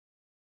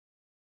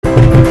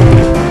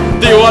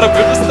wanna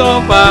build a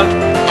snowman?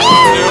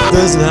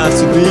 Doesn't have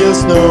to be a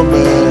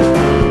snowman.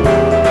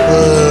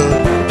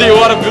 Do you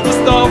wanna build a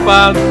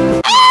snowman?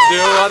 Do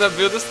you wanna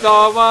build a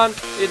snowman?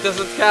 It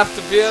doesn't have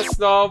to be a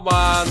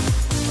snowman.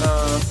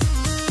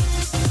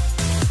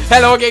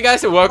 Hello again,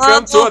 guys, and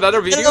welcome to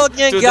another video. Hello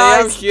again, today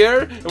guys. I'm here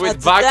with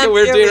Today Baki. I'm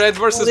We're here doing with red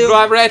versus Blue. blue.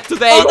 I'm red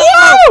today.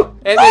 Oh, Woo!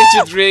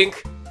 Energy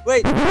drink.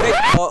 Wait.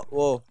 Oh,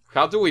 whoa.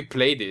 How do we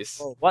play this?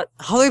 Oh, what?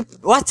 How do we,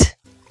 what?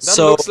 That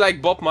looks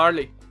like Bob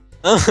Marley.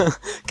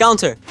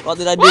 Counter. What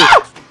did I do?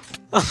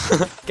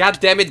 God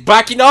damn it,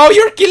 Baki! No,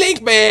 you're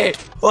killing me!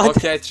 What?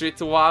 Okay, 3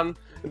 to 1.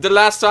 The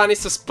last one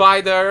is a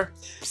spider.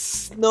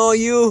 No,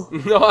 you.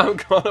 No, I'm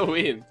gonna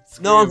win.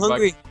 Screw No, I'm you, Baki.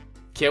 hungry.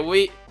 Can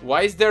we?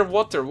 Why is there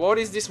water? What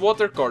is this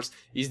water course?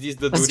 Is this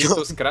the Let's go.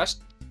 Doritos crushed?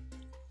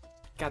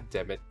 God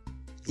damn it.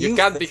 You You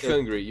can't be failed.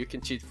 hungry. You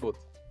can cheat food.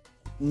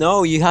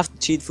 No, you have to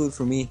cheat food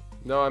for me.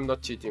 No, I'm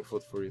not cheating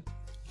food for you.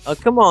 Oh,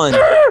 come on.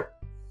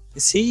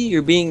 See,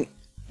 you're being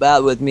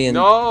bad with me. And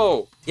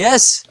No!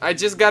 yes. I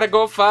just gotta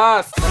go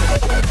fast.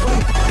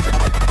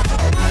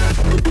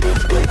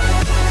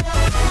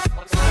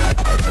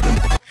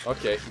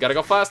 Okay, gotta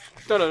go fast.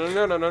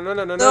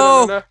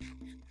 No.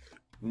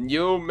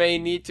 You may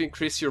need to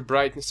increase your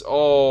brightness.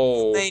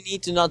 Oh. You may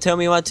need to not tell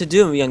me what to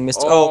do, young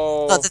mister.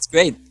 Oh. Oh, that's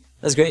great.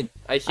 That's great.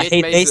 I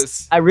hate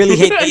mazes. I really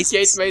hate I mazes.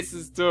 hate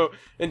mazes too.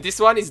 And this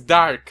one is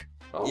dark.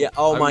 Oh, Yeah.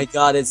 Oh my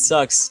god, it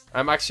sucks.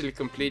 I'm actually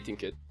completing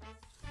it.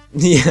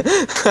 Yeah.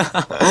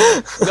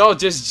 No,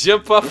 just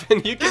jump up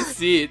and you can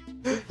see it.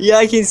 Yeah,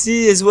 I can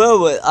see as well,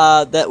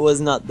 but that was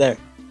not there.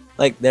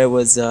 Like there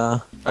was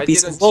a I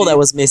piece didn't of wall that cheat.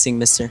 was missing,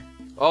 mister.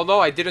 Oh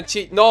no, I didn't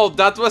cheat. No,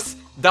 that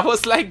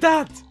was like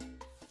that.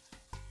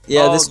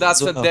 Yeah, oh, this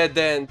that's was a dead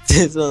end.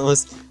 This one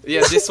was.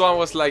 Yeah, this one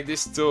was like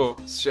this too.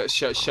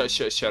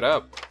 Shut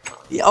up.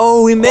 Yeah,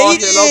 oh, we made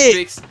hello, it!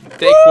 pigs.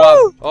 Take Woo!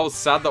 one. Oh,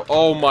 saddle.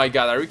 Oh my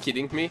god, are you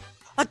kidding me?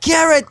 A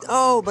carrot!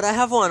 Oh, but I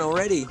have one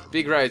already.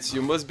 Pig rides.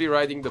 You must be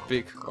riding the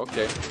pig.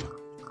 Okay.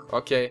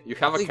 Okay, you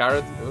have a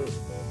carrot.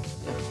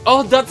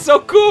 Oh, that's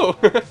so cool.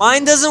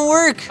 Mine doesn't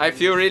work. I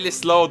feel really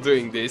slow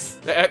doing this,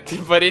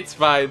 but it's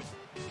fine.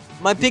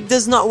 My pig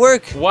does not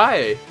work.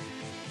 Why?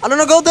 I don't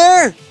know. Go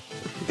there,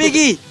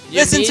 piggy. You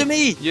Listen need- to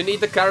me. You need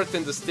the carrot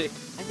and the stick.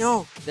 I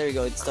know. There you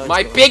go. It starts.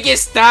 My going. pig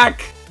is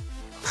stuck.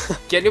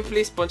 Can you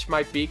please punch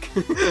my pig?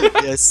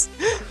 Yes.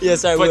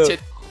 Yes, I Punch will.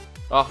 it.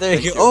 Oh, There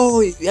thank you go.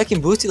 Oh, I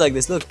can boost it like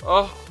this. Look.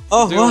 Oh,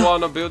 Oh, do you what?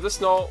 wanna build a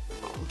snow?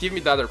 Give me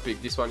the other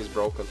pig. This one is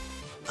broken.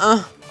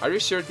 Are you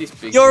sure this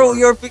pig?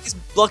 Your pig is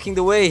blocking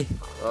the way.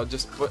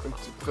 Just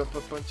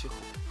punch it.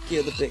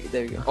 Kill the pig.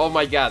 There you go. Oh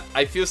my god,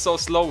 I feel so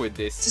slow with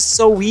this. This is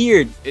so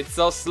weird. It's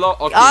so slow.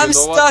 Okay, I'm you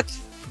know stuck.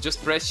 What?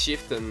 Just press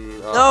shift and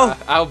No.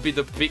 I'll be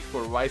the pig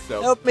for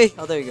myself. Help me.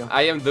 Oh, there you go.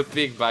 I am the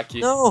pig,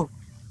 Baki. No.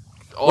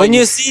 Oink, When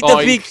you see the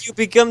oink. pig, you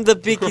become the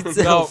pig No.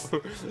 itself.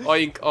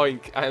 Oink,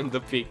 oink. I am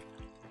the pig.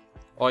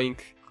 Oink,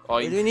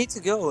 Where do oink. you need to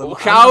go?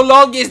 How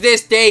long is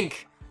this thing?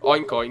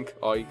 Oink, oink,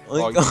 oink,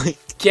 Oink, oink. oink.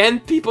 Can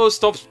people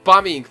stop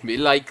spamming me?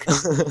 Like,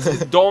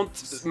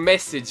 don't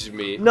message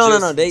me. No,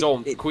 Just no,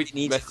 don't they quit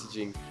need-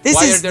 messaging. This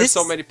Why is- are there this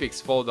so is- many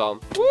pigs? Fall down.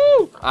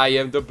 Woo! I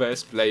am the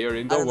best player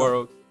in I the don't know.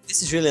 world.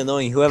 This is really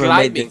annoying. Whoever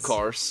made Climbing this.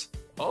 course.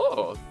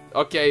 Oh,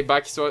 okay.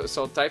 Back so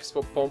type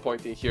spawn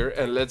point in here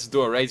and let's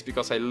do a race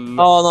because I.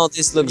 Oh no,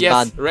 this looks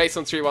Yes, bad. race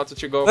on 3, 1, 2,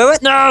 3, go.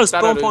 Wait, no,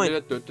 spawn point.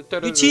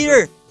 You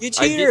cheater! You I did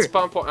cheater!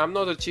 spawn point. I'm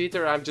not a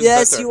cheater. I'm just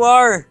Yes, better. you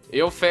are.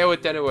 You'll fail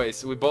it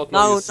anyways. We both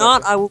know No, you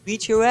suck. not. I will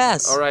beat your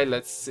ass. All right,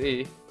 let's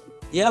see.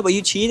 Yeah, but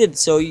you cheated,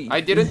 so you.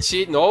 I didn't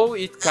cheat. No,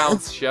 it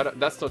counts. Shut up.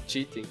 That's not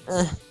cheating.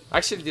 Uh,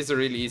 Actually, these are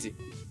really easy.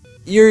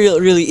 you're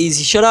really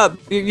easy. Shut up.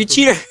 You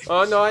cheater.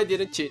 Oh no, I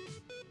didn't cheat.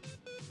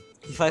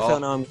 If I Oh. fail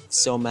now, I'm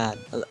so mad.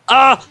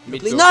 Ah! Me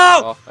Please, too. no!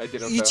 Oh, I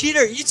didn't You fail.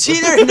 cheater! You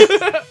cheater!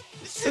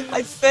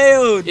 I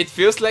failed. It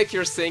feels like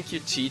you're saying you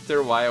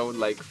cheater while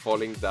like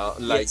falling down,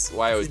 like Yes,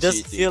 while it does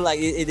cheating. feel like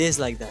it is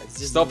like that. It's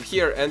just Stop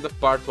here. End of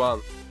part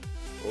 1.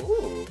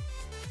 Ooh.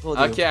 Told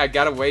you. Okay, I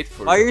gotta wait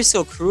for Why are you. you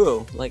so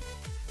cruel? Like,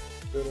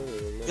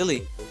 really?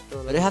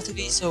 Why do you have to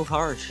be so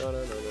harsh?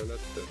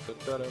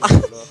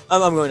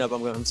 I'm going up.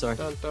 I'm sorry.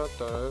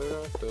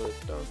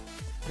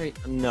 Wait,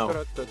 no.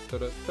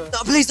 No,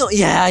 please don't.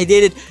 Yeah, I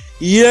did it.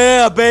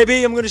 Yeah,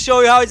 baby. I'm gonna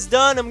show you how it's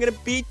done. I'm gonna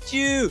beat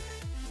you.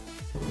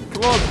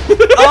 Come on.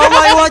 Oh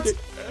my, what?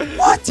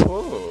 What?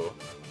 Oh.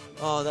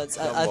 Oh, that's.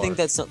 Come I think on.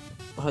 that's not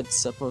how it's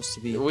supposed to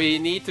be. We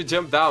need to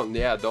jump down.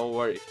 Yeah, don't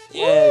worry.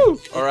 Yeah.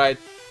 All right,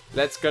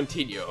 let's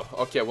continue.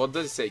 Okay, what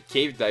does it say?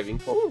 Cave diving.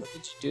 Why Ooh,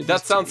 did you do that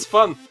this to sounds me?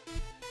 fun.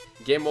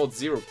 Game mode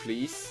 0,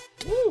 please.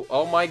 Woo.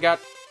 Oh my god.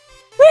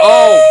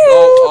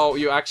 Oh,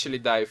 you actually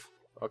dive.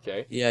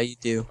 Okay. Yeah, you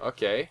do.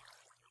 Okay.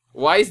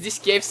 Why is this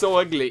cave so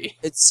ugly?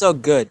 It's so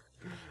good.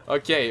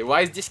 Okay,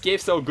 why is this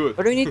cave so good?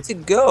 Where do we need to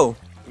go?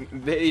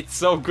 It's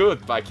so good,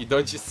 Baki.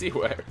 Don't you see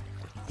where?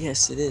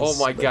 Yes, it is. Oh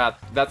my but god,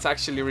 that's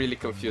actually really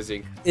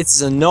confusing.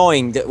 It's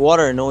annoying. The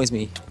water annoys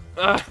me.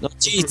 Ah. No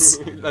cheats.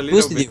 A little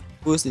Boosted bit. you.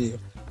 Boosted you.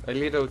 A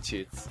little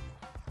cheats.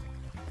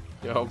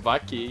 Yo,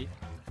 Baki.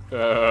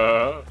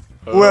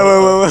 Wait.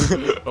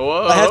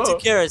 Whoa. I have 2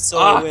 carrots, so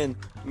Ah. I win.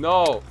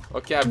 No.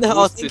 Okay, I No,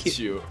 boosted thank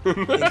you.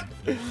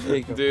 There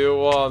you go. Do you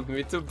want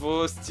me to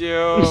boost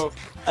you?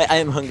 I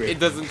am hungry. It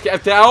doesn't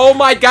count. Oh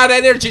my god,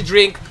 energy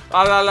drink!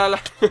 Ah, la, la, la.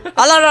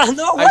 Alala,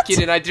 no, what? I'm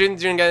kidding, I didn't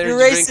drink energy You're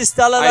drink. racist,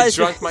 Alala I is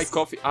drank my racist.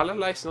 coffee.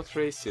 Alala is not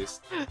racist.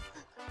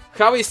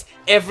 How is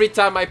every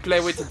time I play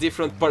with a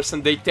different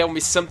person, they tell me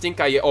something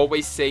I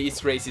always say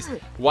is racist?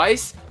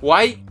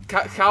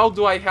 How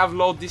do I have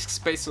low disk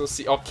space on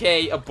C?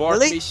 Okay, abort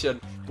Really?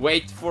 mission.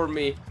 Wait for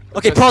me.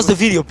 Okay, Just pause the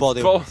video,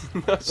 Baldo.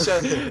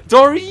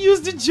 Don't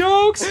reuse the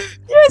jokes!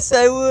 Yes,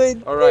 I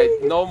would. Alright,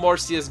 no more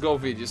CSGO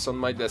videos on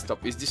my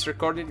desktop. Is this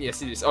recording?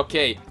 Yes, it is.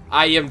 Okay,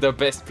 I am the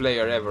best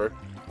player ever.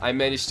 I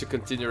managed to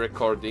continue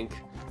recording.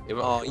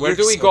 Oh, where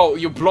do we go?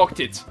 You blocked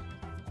it.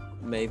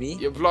 Maybe.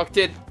 You blocked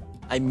it.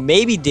 I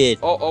maybe did.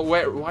 Oh,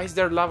 where? Why is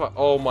there lava?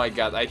 Oh my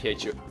god, I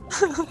hate you.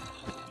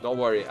 Don't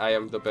worry, I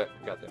am the best.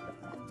 Goddamn.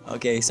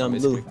 Okay, so I'm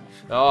blue.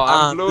 Oh,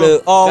 I'm blue.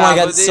 Blue. Oh my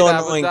god, it's so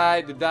annoying.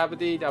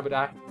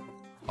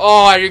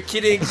 Oh, are you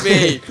kidding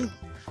me?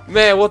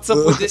 Man, what's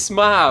up with this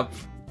map?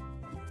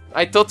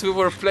 I thought we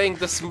were playing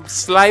the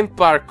slime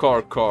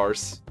parkour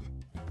course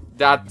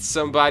that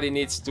somebody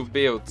needs to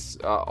build.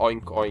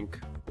 Oink oink.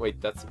 Wait,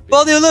 that's a bit...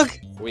 Baldo, look!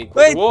 Wink.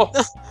 Wait! Whoa!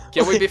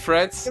 Can we be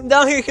friends? Come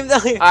down here, come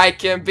down here! I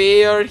can be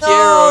your hero,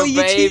 No,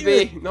 you baby!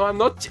 cheated. No, I'm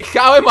not.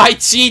 How am I You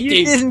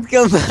cheating? didn't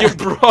come back! You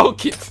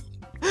broke it!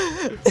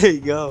 There you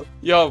go.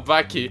 Yo,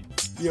 Baki,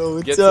 Yo,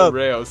 what's get up? some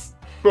rails.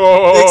 Make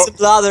Oh! some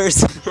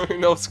ladders.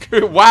 No,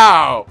 screw.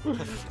 Wow!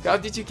 How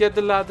did you get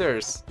the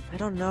ladders? I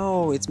don't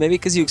know. It's maybe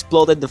because you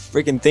exploded the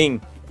freaking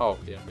thing. Oh,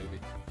 yeah, maybe.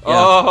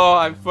 Yeah. Oh,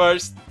 I'm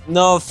first.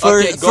 No, Okay,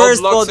 first, gold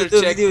first blocks Baldo, are do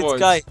a video with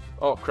Sky. checkpoints.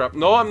 Oh crap!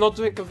 No, I'm not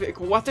doing.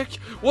 What the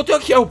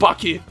hell,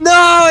 Baki? No,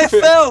 I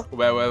fell.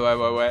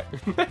 Wait.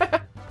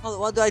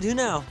 What do I do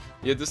now?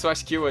 You do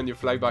slash Q and you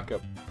fly back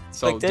up.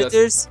 So just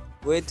Spectators,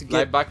 wait to fly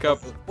get. back up.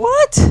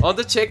 What? On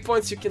the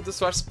checkpoints, you can do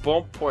slash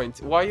spawn point.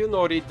 Why you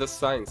not read the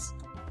signs?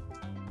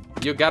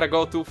 You gotta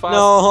go too fast.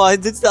 No, I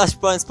did slash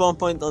point spawn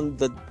point on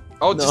the.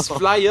 Oh, no. just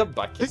fly up,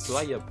 Baki.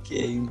 Fly up.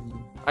 Okay.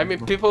 I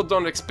mean, people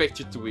don't expect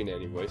you to win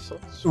anyway, so...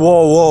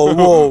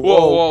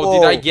 Whoa!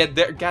 Did I get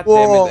there? God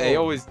damn it, I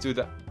always do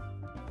that.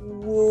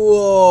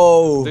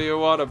 Whoa! Do you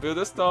wanna build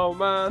a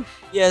snowman?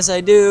 Yes,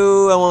 I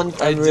do. I'm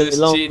I really just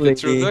lonely. cheated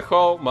through the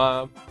whole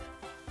map.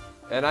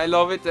 And I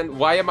love it, and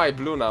why am I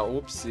blue now?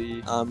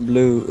 Oopsie. I'm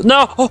blue.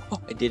 No! Oh,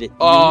 I did it.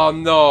 Oh,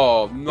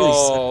 no,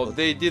 Really suck.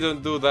 they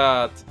didn't do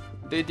that.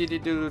 They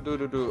did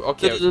do.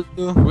 Okay,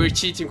 we're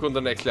cheating on the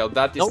next level.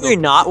 That is No, not... we're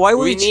not. Why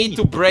would We we need cheat?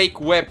 to break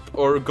web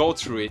or go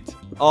through it.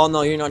 Oh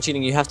no, you're not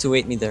cheating. You have to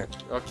wait me there.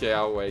 Okay,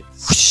 I'll wait.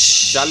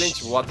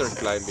 Challenge water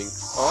climbing.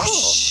 Oh.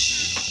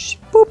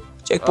 Boop.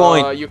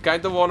 Checkpoint. You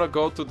kind of want to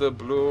go to the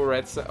blue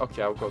red side.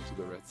 Okay, I'll go to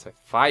the red side.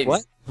 Fine.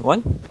 What?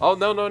 What? Oh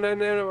no,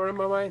 where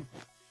am I mind?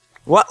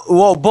 What?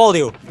 Whoa,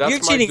 Baldo! That's You're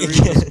my cheating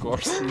Doritos again.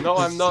 course. No,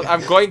 I'm not.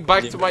 I'm going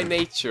back to my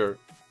nature.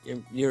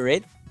 You're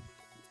red?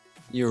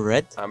 You're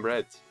red? I'm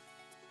red.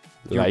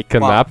 You're- Like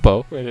an wow.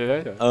 apple.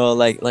 Oh,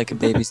 like a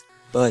baby's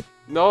butt.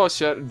 No,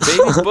 shut.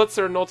 Baby butts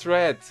are not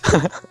red.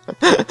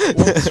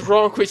 What's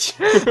wrong with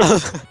you?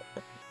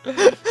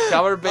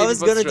 How are baby I was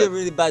butts gonna do a red?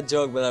 really bad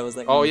joke, but I was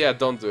like, Oh yeah,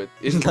 don't do it.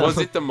 No. Was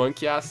it the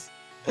monkey ass?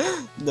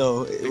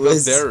 no, it Because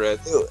was. they're red.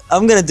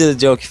 I'm gonna do the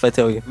joke if I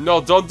tell you. No,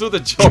 don't do the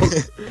joke.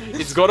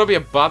 It's gonna be a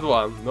bad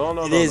one. No.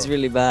 It is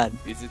really bad.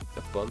 Is it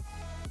a pun?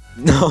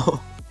 No.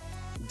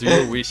 Do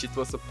you wish it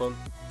was a pun?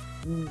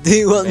 Do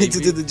you want me to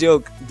Maybe. do the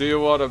joke? Do you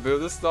want to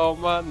build a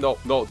snowman? No,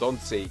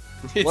 don't say.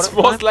 It's What- most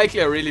what?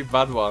 likely a really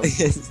bad one.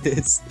 Yes, it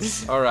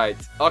is. Alright,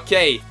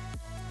 okay.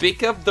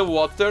 Pick up the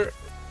water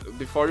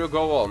before you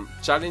go on.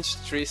 Challenge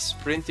 3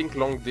 sprinting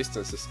long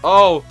distances.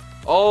 Oh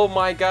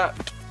my god.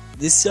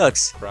 This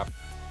sucks. Crap.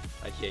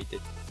 I hate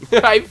it.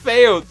 I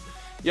failed.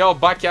 Yo,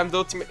 Baki, I'm the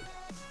ultimate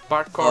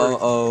parkour.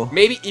 Oh.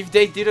 Maybe if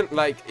they didn't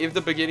if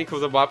the beginning of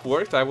the map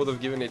worked, I would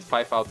have given it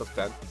 5 out of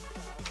 10.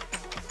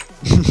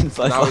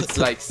 Now it's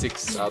like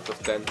 6 out of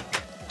 10.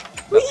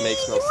 That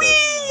makes no sense.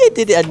 I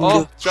did it. I didn't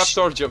Oh, do-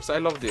 trapdoor jumps. I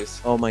love this.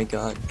 Oh my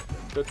god.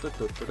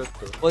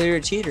 Well, you're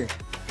a cheater.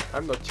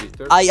 I'm not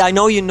cheater. I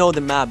know you know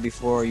the map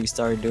before you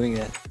started doing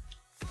it.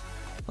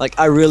 Like,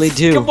 I really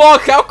do. Come on,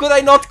 how could I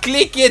not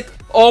click it?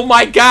 Oh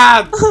my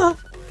god!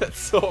 That's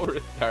so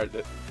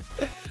retarded.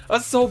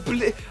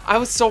 I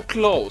was so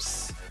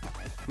close.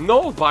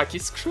 No, Baki,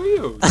 screw you.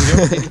 You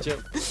don't need to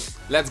jump.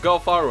 Let's go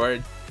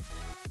forward.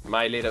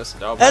 My little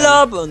snowman.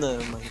 Hello! Oh, no,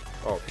 my...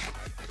 Oh.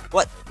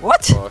 What?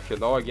 What? Oh,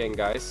 hello again,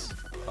 guys.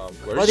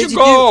 Where What did did you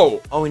you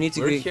go? Oh, we need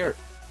to We're be... here.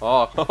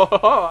 Oh,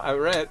 I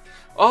read.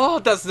 Oh,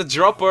 that's the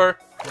dropper.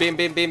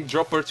 Bim,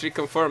 dropper 3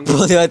 confirmed.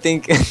 Well, I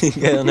think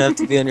I don't have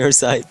to be on your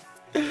side.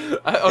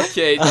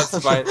 Okay, that's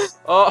fine.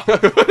 Oh,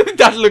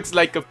 that looks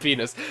like a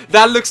penis.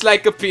 That looks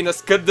like a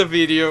penis. Cut the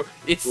video.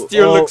 It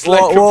still looks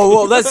like a penis.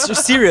 Whoa,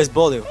 that's serious,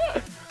 Baldo.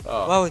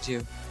 Oh. Why would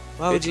you?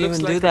 Why would It you looks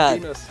even like do a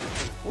that? penis.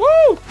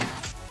 Woo!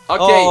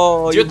 Okay,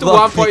 Oh, due you to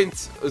bugged me.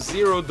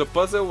 1.0, the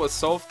puzzle was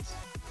solved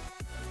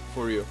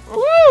for you.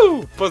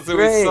 Woo! Puzzle is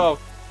Great.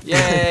 solved.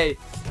 Yay!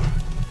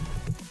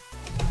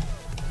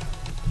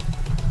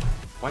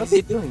 Why What is are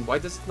it they doing? Why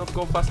does it not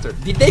go faster?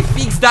 Did they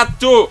fix that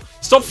too?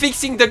 Stop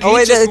fixing the glitches, Oh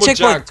wait,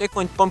 Mojang.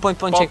 checkpoint, point,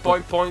 Pump,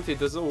 checkpoint. point, it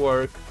doesn't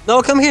work.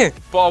 No, come here.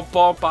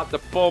 Pump at the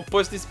pump.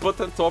 Push this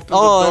button to open Oh,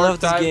 I the door love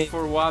this time game.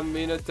 for 1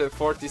 minute and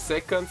 40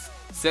 seconds.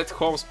 Set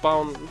home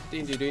spawn.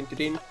 Din, din, din,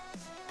 din.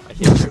 I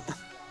hate you.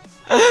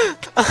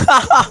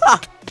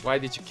 Why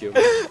did you kill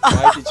me?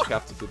 Why did you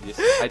have to do this?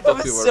 I That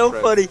thought we was were so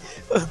friends.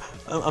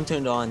 funny. I'm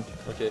turned on.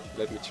 Okay,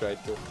 let me try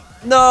to.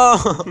 No.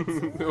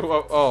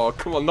 Oh,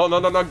 come on.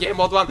 No. Game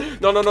mode 1.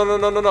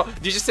 No.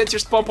 Did you set your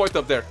spawn point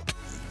up there?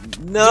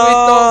 No. Do it,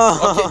 no.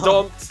 Okay,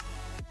 don't.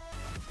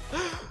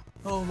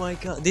 Oh my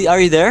god. Are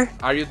you there?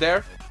 Are you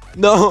there?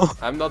 No.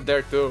 I'm not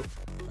there too.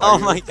 Oh Are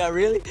you? my god,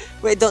 really?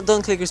 Wait,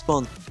 don't click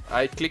respawn.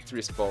 I clicked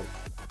respawn.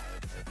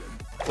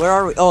 Where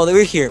are we? Oh,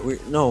 we're here. We're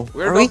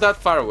We're are not we? that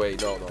far away.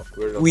 No,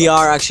 we're not. We that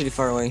are far. actually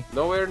far away.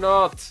 No, we're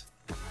not.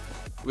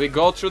 We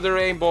go through the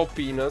rainbow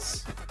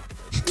penis.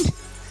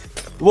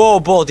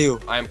 Whoa, bald you.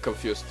 I am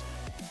confused.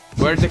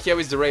 Where the hell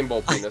is the rainbow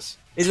penis?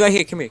 It's right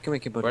here. Come here,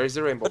 buddy. Where is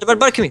the rainbow? But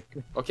penis? come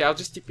here. Okay, I'll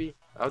just TP.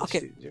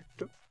 Okay.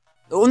 Just...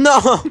 Oh no.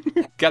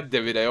 God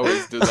damn it! I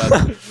always do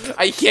that.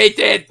 I hate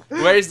it.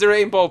 Where is the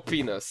rainbow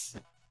penis?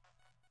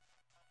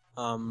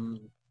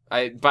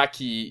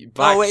 Baki.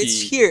 Oh wait,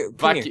 it's here.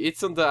 Come Baki, here.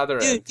 it's on the other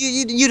end.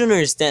 You don't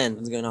understand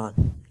what's going on.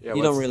 Yeah,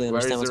 You don't really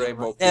understand where is what's the going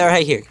on. rainbow Yeah,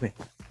 right here. Come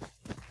here.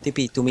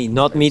 TP to me,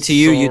 not me to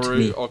you, you to Sorry.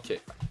 me. Okay.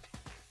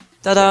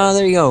 Ta-da!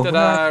 There you go.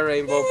 Ta-da!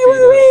 Rainbow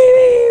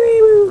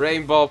penis.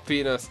 Rainbow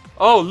penis.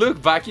 Oh, look,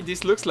 Baki,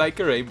 this looks like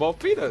a rainbow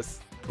penis.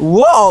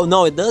 Whoa!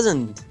 No, it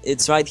doesn't.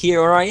 It's right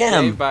here where I Hey,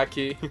 am.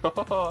 Baki.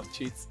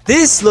 Cheats.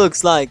 This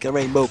looks like a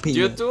rainbow You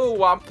penis. do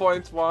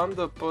 1.1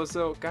 the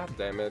puzzle. God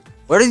damn it.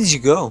 Where did you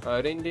go?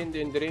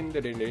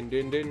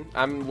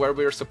 I'm where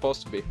we're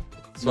supposed to be.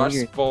 So No, our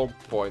you're- spawn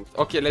point.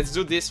 Okay, let's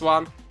do this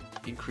one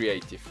in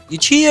creative. You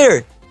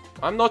cheater!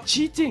 I'm not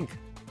cheating.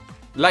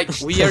 Like,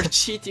 we are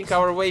cheating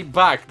our way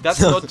back.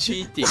 That's not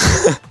cheating.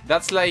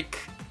 That's like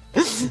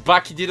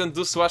Baki didn't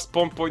do Swar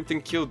spawn point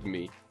and killed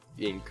me.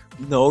 Ink.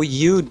 No,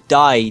 you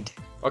died.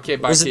 Okay,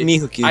 Baki. Was it me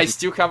who killed I you?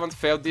 still haven't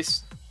failed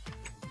this.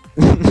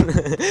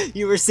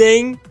 You were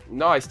saying?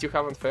 No, I still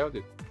haven't failed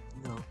it.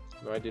 No.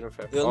 No, I didn't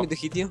fail. You want me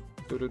to hit you?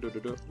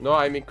 No,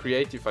 I'm in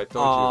creative, I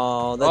told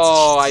Oh, you. that's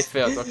Oh, I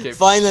failed. Okay.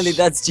 Finally,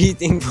 that's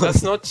cheating.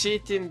 That's not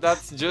cheating,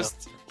 that's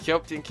just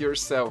helping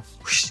yourself.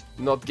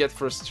 Not get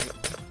frustrated.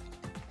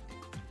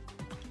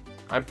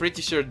 I'm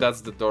pretty sure that's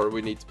the door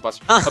we need to pass.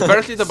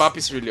 Apparently the map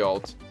is really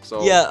old,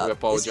 so Yeah, we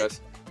apologize.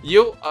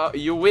 You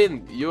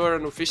win. You are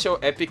an official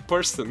epic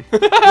person.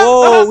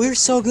 Whoa, we're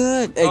so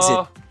good.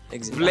 Exit.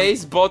 Exit.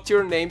 Place both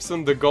your names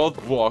on the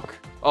gold block.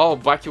 Oh,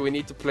 Baki, we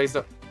need to place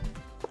the...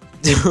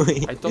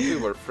 Doing. I thought we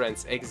were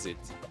friends. Exit.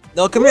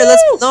 No, come here.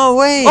 Let's. No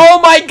way.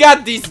 Oh my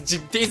god,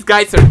 these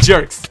guys are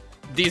jerks.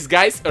 These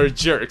guys are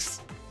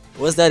jerks.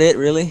 Was that it?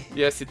 Really?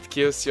 Yes, it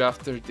kills you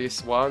after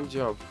this one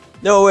jump.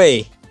 No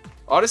way.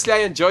 Honestly, I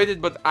enjoyed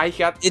it, but I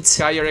had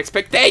higher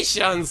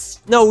expectations.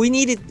 No, we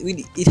needed.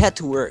 It had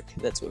to work.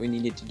 That's what we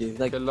needed to do.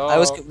 Like Hello? I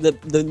was.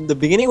 The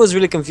beginning was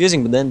really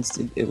confusing, but then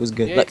it was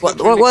good. Yeah, Like, it was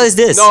what really is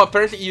this? No,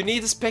 apparently you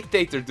need a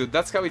spectator, dude.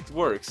 That's how it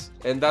works.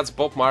 And that's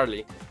Bob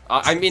Marley.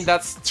 I mean,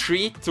 that's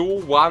 3, 2,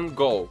 1,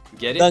 go.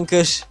 Get it?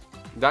 Dankush.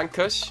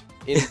 Dankush.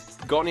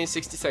 Gone in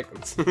 60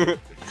 seconds.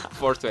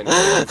 420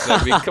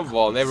 seconds. Come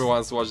on,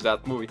 everyone's watched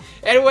that movie.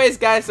 Anyways,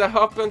 guys, I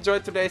hope you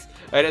enjoyed today's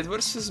Red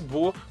vs.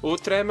 Blue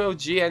Ultra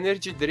MLG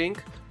Energy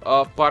Drink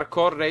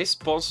parkour race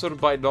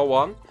sponsored by no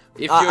one.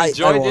 If you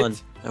enjoyed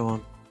it... I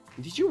won.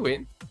 Did you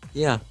win?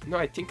 Yeah. No,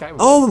 I think I won.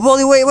 Oh,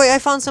 Bolly, wait, I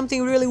found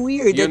something really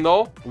weird. You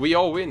know, we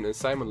all win and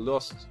Simon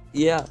lost.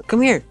 Yeah,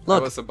 come here,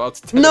 look. I was about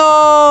to tell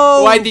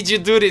No! Why did you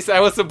do this? I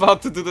was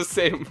about to do the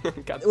same.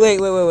 Wait,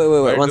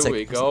 Where one do second.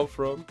 we go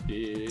from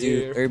here?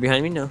 Dude, are you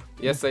behind me? No.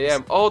 Yes, I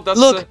am. Oh, that's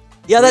Look!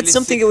 Yeah, really that's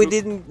something sick we look.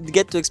 didn't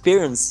get to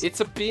experience.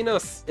 It's a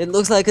penis. It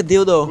looks like a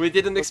dildo. We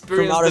didn't From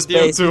experience outer the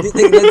deal space. too.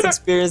 We didn't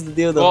experience the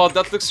dildo. Oh,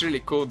 that looks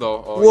really cool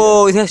though. Oh,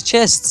 Whoa, it has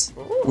chests.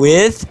 Ooh.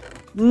 With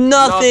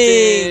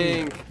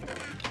nothing!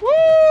 Woo!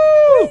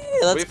 Yeah,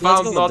 We let's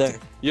found go up nothing.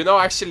 there. You know,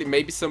 actually,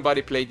 maybe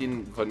somebody played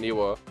in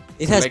vanilla.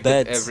 It has selected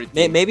beds.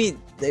 everything Maybe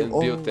they and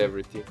built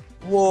everything.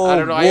 Whoa, I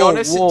don't know. I whoa,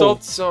 honestly whoa.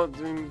 thought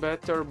something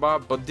better,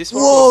 but this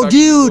one Whoa, was actually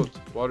dude!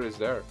 good. What is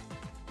there?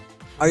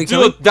 Are you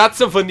Dude,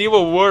 that's a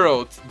vanilla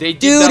world. They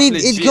did that Dude,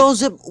 legit. it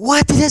goes up.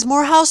 What? It has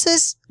more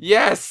houses?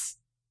 Yes,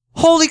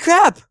 Holy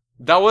crap!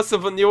 that was a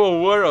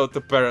vanilla world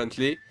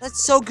apparently.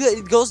 That's so good.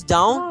 It goes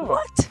down. Oh.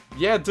 What?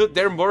 Yeah, dude,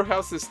 there are more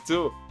houses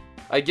too.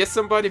 I guess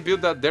somebody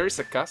built that. There is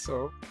a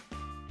castle.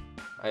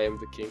 I am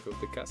the king of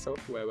the castle.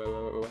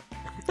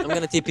 I'm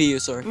gonna TP you,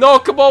 sorry. No,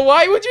 come on,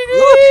 why would you do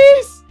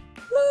this?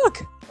 Look.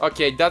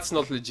 Okay, that's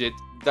not legit.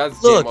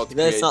 That's Look, game mode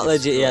that's not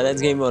creative. legit. Yeah,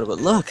 that's game mode. But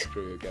look.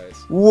 Screw you guys.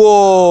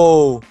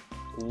 Whoa.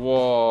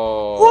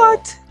 Whoa.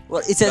 What?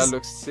 Well, it That says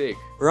looks sick.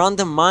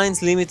 random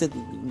mines limited,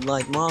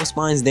 like mom's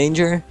mines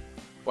danger.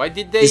 Why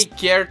did they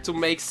care to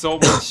make so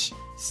much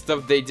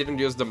stuff they didn't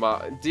use the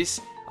map?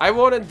 I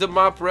wanted the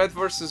map red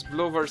versus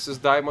blue versus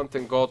diamond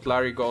and gold.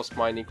 Larry Ghost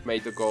Mining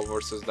made the gold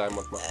versus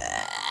diamond map.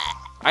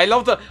 I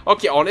love the.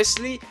 Okay,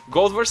 honestly,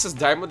 gold versus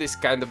diamond is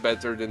kind of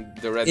better than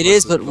the red. It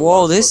is, versus but blue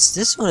whoa, ones,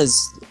 this one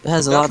has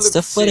a that lot of looks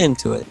stuff put sick.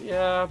 into it.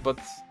 Yeah, but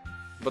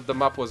the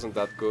map wasn't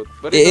that good.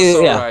 But it was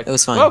alright. It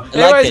was fine. Well, I liked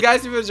anyways, it.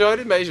 guys, if you enjoyed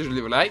it, make sure to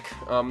leave a like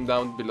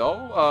down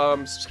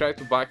below. Subscribe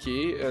to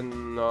Baki,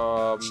 and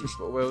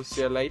we'll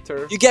see you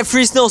later. You get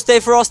free snow, stay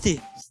frosty.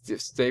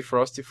 Stay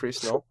frosty, free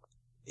snow.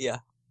 Yeah.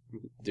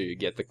 Do you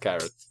get the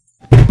carrot?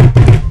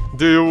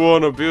 Do you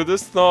wanna build a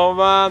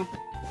snowman?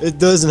 It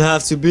doesn't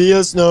have to be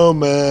a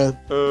snowman.